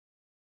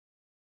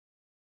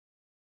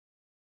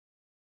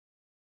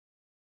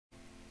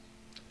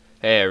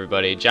Hey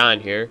everybody, John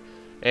here,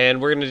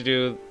 and we're gonna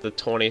do the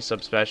 20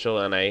 sub special,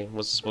 and I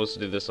was supposed to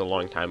do this a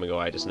long time ago,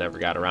 I just never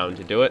got around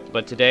to do it,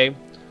 but today,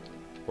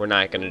 we're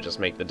not gonna just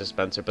make the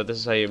dispenser, but this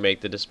is how you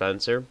make the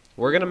dispenser.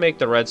 We're gonna make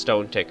the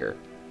redstone ticker.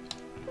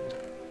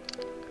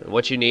 And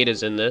what you need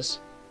is in this,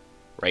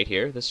 right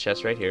here, this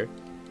chest right here.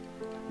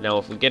 Now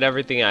if we get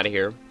everything out of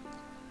here,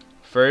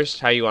 first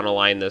how you wanna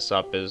line this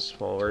up is,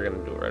 well, we're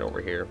gonna do it right over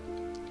here.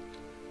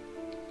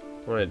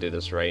 I wanna do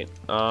this right,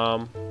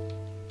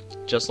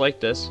 just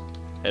like this,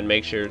 and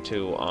make sure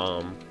to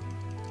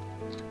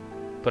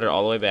put it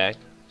all the way back,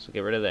 so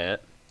get rid of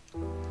that.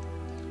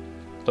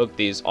 Hook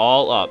these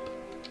all up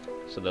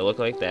so they look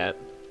like that.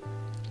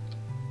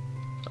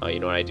 Oh, you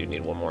know what, I do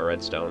need one more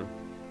redstone,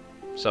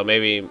 so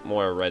maybe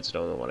more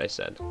redstone than what I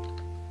said,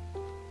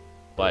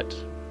 but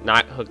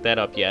not hook that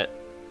up yet.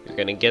 You're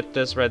gonna get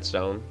this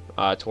redstone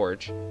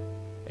torch,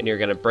 and you're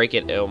gonna break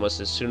it almost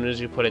as soon as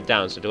you put it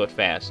down, so do it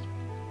fast,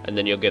 and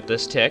then you'll get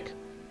this tick.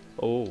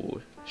 Oh,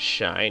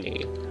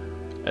 shiny.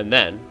 And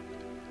then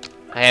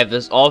I have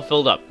this all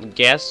filled up.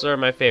 Ghasts are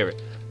my favorite.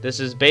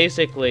 This is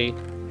basically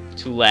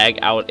to lag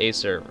out a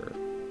server.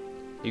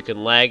 You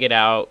can lag it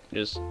out.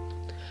 Just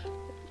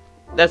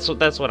that's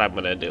what I'm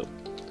gonna do.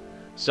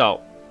 So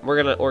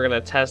we're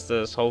gonna test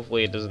this.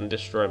 Hopefully it doesn't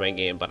destroy my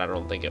game, but I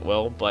don't think it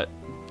will. But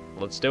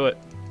let's do it.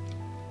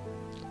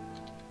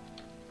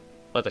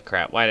 What the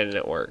crap? Why didn't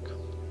it work?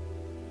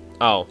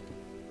 Oh,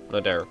 no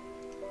dare.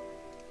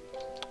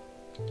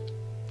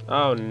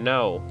 Oh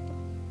no.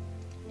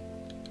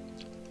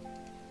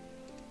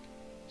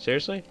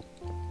 Seriously?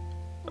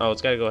 Oh,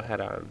 it's gotta go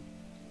head on.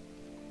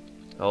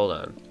 Hold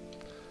on.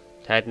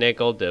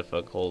 Technical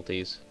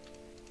difficulties.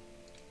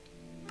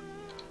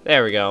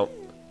 There we go.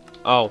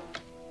 Oh.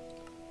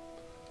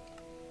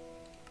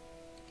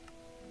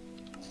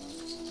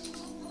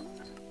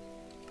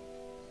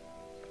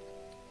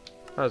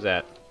 How's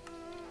that?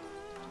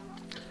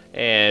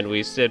 And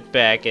we sit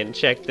back and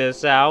check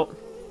this out.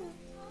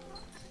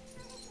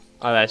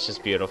 Oh, that's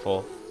just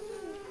beautiful.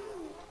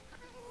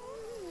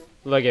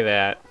 Look at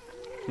that.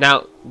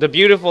 Now, the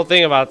beautiful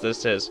thing about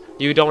this is,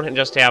 you don't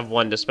just have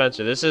one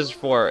dispenser. This is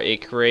for a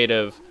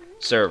creative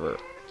server.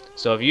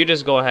 So if you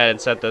just go ahead and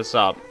set this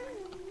up,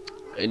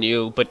 and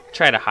but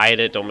try to hide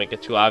it, don't make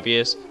it too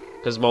obvious,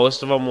 because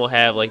most of them will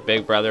have like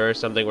Big Brother or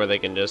something where they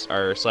can just,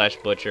 or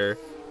 / Butcher.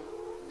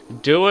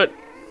 Do it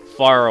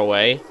far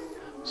away,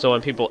 so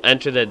when people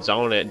enter that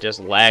zone, it just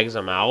lags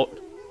them out.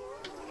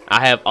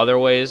 I have other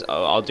ways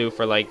I'll do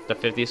for like the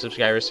 50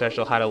 subscriber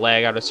special, how to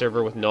lag out a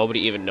server with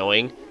nobody even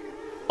knowing.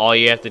 All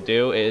you have to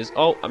do is,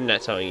 oh, I'm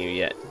not telling you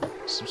yet.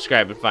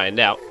 Subscribe and find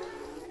out.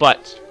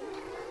 But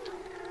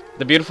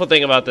the beautiful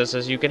thing about this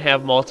is you can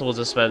have multiple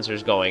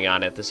dispensers going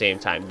on at the same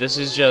time. This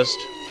is just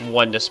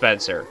one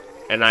dispenser,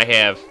 and I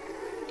have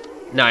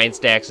 9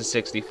 stacks of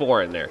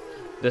 64 in there.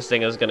 This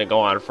thing is going to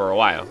go on for a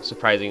while.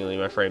 Surprisingly,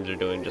 my frames are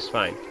doing just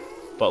fine.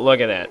 But look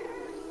at that.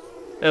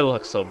 It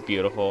looks so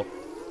beautiful.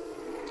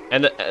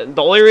 And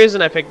the only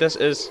reason I picked this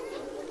is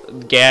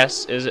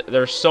gas is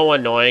they're so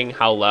annoying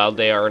how loud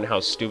they are and how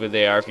stupid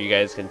they are. If you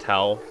guys can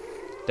tell,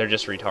 they're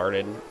just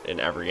retarded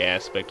in every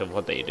aspect of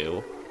what they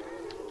do.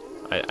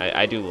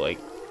 I do like,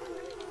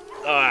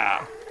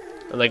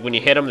 and like when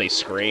you hit them they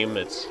scream.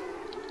 It's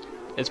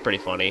pretty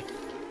funny.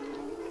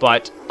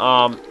 But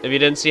if you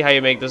didn't see how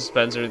you make the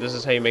dispenser, this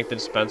is how you make the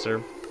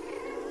dispenser.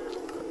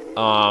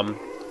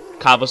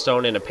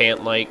 Cobblestone in a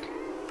pant-like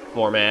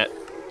format,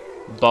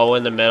 bow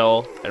in the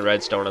middle, and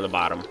redstone on the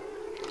bottom.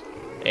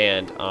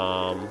 And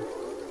how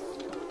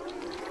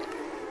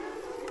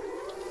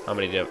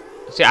many do you have?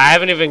 See, I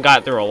haven't even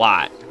got through a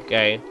lot,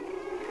 okay?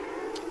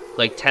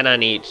 Like 10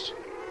 on each.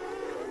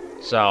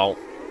 So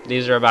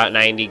these are about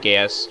 90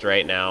 gassed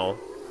right now,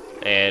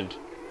 and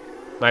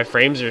my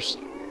frames are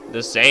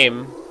the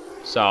same,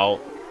 so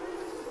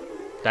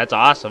that's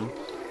awesome.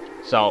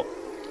 So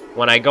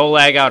when I go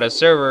lag out a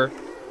server,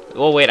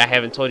 well, wait, I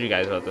haven't told you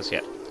guys about this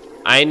yet.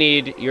 I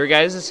need your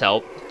guys'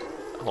 help.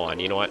 Hold on,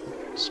 you know what?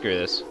 Screw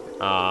this.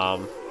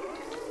 I'm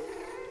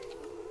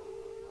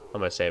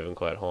gonna save and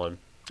quit. Hold on.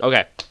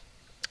 Okay.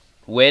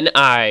 What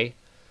I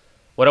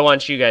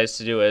want you guys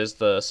to do is,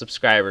 the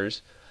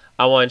subscribers,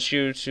 I want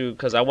you to,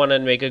 because I want to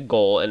make a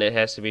goal, and it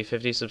has to be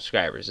 50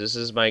 subscribers. This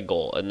is my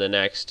goal. In the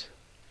next,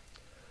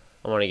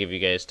 I want to give you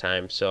guys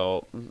time.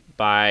 So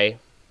by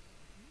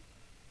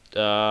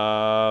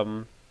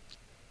what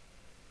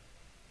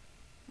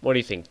do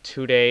you think?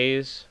 2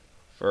 days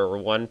for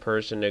one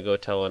person to go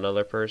tell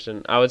another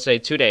person? I would say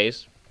 2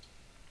 days.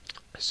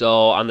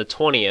 So on the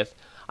 20th,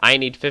 I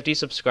need 50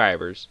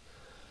 subscribers.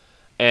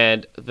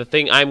 And the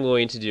thing I'm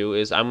going to do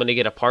is I'm going to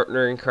get a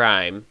partner in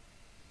crime.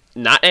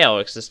 Not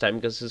Alex this time,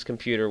 because his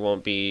computer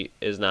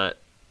is not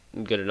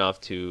good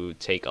enough to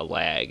take a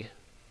lag.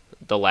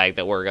 The lag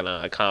that we're going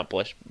to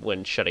accomplish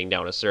when shutting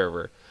down a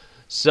server.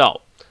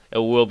 So, it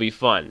will be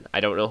fun.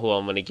 I don't know who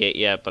I'm going to get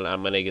yet, but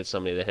I'm going to get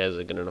somebody that has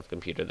a good enough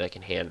computer that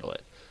can handle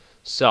it.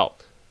 So,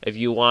 if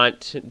you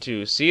want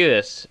to see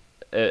this,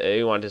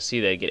 you want to see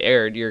that get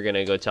aired, you're going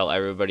to go tell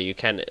everybody you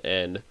can,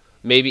 and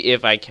maybe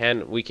if I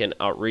can, we can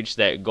reach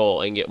that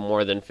goal and get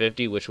more than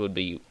 50, which would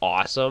be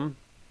awesome.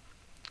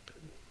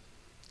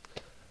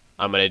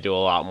 I'm going to do a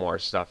lot more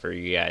stuff for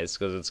you guys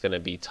because it's going to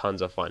be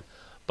tons of fun.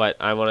 But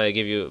I want to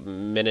give you a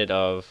minute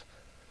of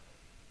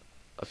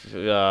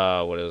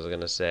what was I going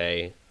to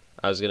say?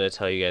 I was going to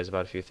tell you guys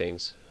about a few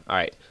things. All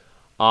right.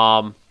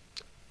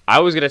 I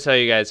was going to tell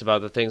you guys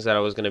about the things that I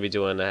was going to be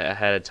doing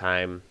ahead of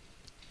time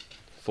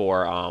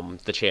for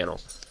the channel.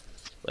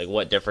 Like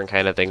what different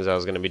kind of things I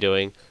was going to be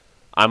doing.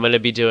 I'm going to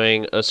be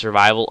doing a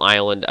survival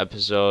island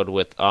episode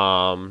with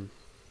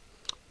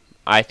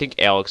I think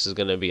Alex is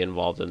going to be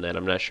involved in that.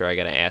 I'm not sure. I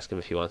got to ask him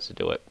if he wants to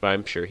do it, but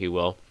I'm sure he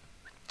will.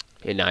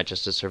 And not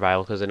just a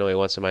survival, because I know he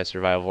wants in my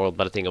survival world,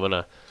 but I think I'm going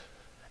to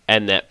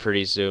end that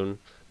pretty soon.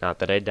 Not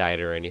that I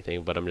died or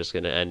anything, but I'm just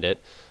going to end it.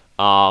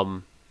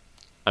 I'm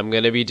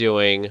going to be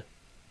doing,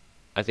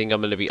 I think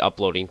I'm going to be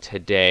uploading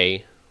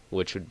today,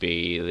 which would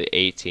be the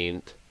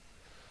 18th,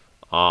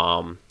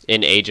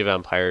 in Age of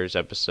Empires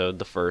episode,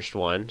 the first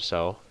one,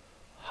 so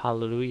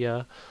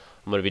hallelujah.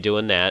 I'm going to be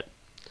doing that.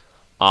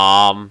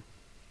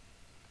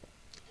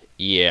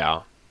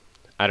 Yeah.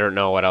 I don't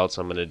know what else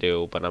I'm going to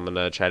do, but I'm going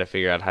to try to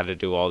figure out how to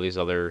do all these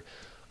other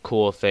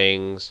cool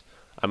things.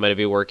 I'm going to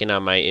be working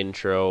on my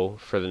intro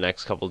for the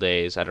next couple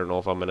days. I don't know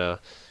if I'm going to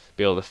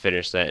be able to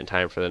finish that in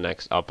time for the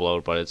next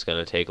upload, but it's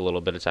going to take a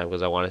little bit of time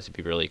because I want it to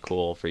be really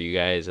cool for you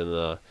guys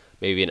and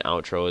maybe an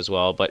outro as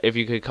well. But if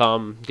you could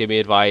come, give me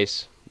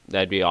advice,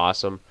 that'd be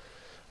awesome.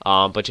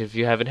 But if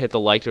you haven't hit the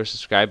like or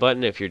subscribe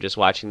button, if you're just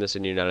watching this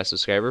and you're not a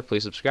subscriber,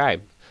 please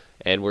subscribe.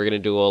 And we're going to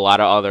do a lot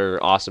of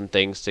other awesome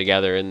things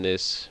together in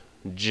this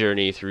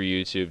journey through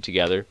YouTube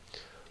together.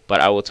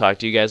 But I will talk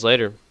to you guys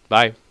later.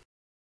 Bye.